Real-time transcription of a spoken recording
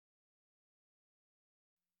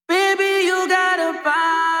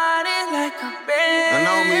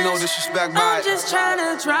no disrespect by I'm just trying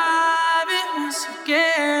to drive it once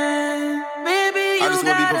again. Baby, you I just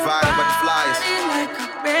wanna be provided by the flyers. like a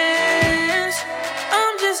Benz.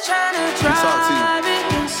 I'm just trying to drive it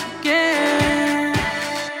once again.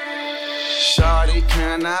 Shawty,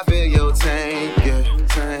 can I feel your tank? Yeah,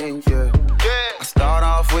 tank, yeah. I start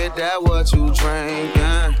off with that what you drink,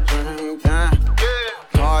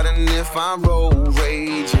 Pardon if I'm road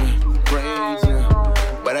raging,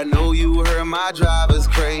 but I know you heard my driver's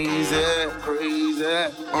crazy.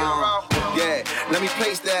 Yeah, let me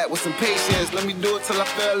place that with some patience. Let me do it till I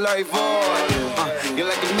feel like void. You're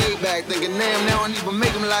like a Maybach, thinking damn, now I don't even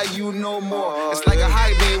make them like you no more. It's like a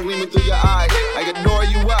high beam gleaming through your eyes. I adore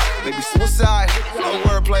you out, maybe suicide. No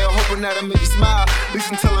wordplay, I'm hoping that'll make you smile. At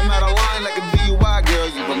least until I'm out of line like a DUI, girl.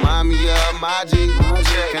 You remind me of my G.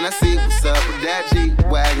 Can I see what's up with that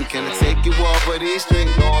G-Wagon? Can I take you off of these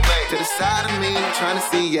streets? To the side of me, I'm trying to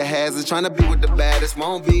see your hazards. Trying to be with the baddest,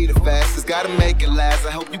 won't be the fastest. Gotta make it last,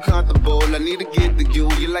 I hope you comfortable. I need to get to you,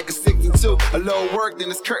 you're like a 62. A little work, then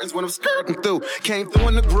it's curtains when I'm skirting through. Came through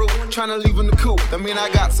in the group, trying to leave in the coop. I mean, I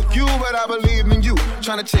got some few, but I believe in you.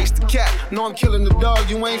 Trying to chase the cat, know I'm killing the dog.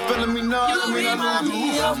 You ain't feeling me, no. You remind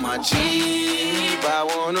me of my Jeep. I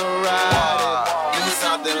wanna ride it. You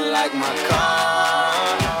something like my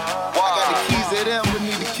car. I got the keys to them, but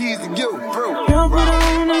need the keys to you, bro. Girl, put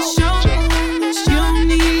on a show. You don't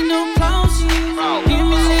need no clothes. Give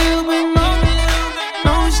me a little bit more.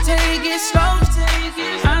 Don't just take it slow.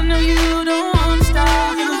 I know you don't want to stop.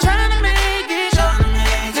 I'm trying to make it.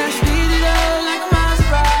 Let's speed it up like a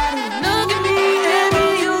Maserati. Look at me, baby,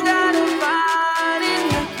 you got a body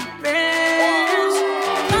like a Benz.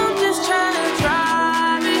 I'm just trying to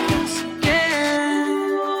drive it once again.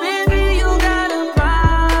 Baby, you got a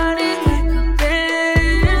body like a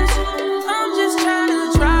Benz. I'm just trying to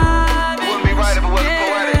drive it. Wouldn't be right if it wasn't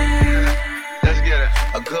poetic. Let's get it.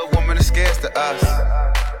 A good woman is scarce to us,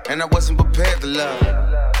 and I wasn't prepared to love.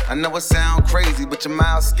 I know it sound crazy, but your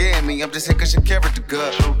mouth scared me. I'm just here cause your character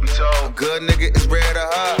good. A good nigga is rare to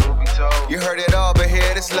her. You heard it all, but here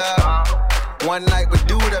this love. One night with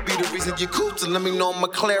dude, that be the reason you cool, so let me know I'm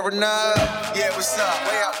clearing up. Yeah, what's up?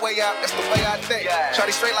 Way out, that's the way I think.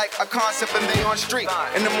 Shawty straight like a concept and they on street.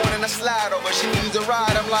 In the morning I slide over, she needs a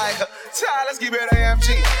ride. I'm like, Ty, let's keep it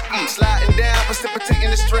AMG. Sliding down, precipitating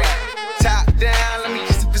the street. Top down, let me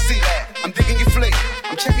get some physique. I'm digging your flick,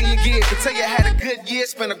 I'm checking your gear. Can tell you had a good year,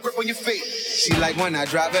 spin a grip on your feet. She like when I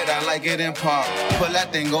drive it, I like it in park. Pull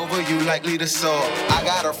that thing over, you likely to soar. I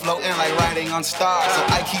got her floating like riding on stars. So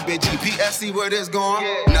I keep it GPS, see where this going.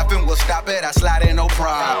 Nothing will stop it, I slide in no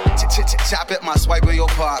problem. Chop it, my swipe in your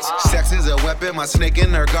parts. Sex is a weapon, my snake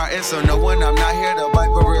in her garden. So no one, I'm not here to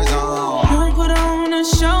bite for his own. Don't put on a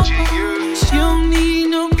show. You don't need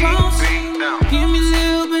no clothes. Give me a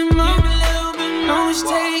little bit more. Don't just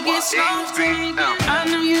take it slow. I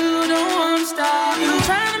know you don't want to stop. I'm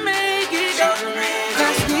trying to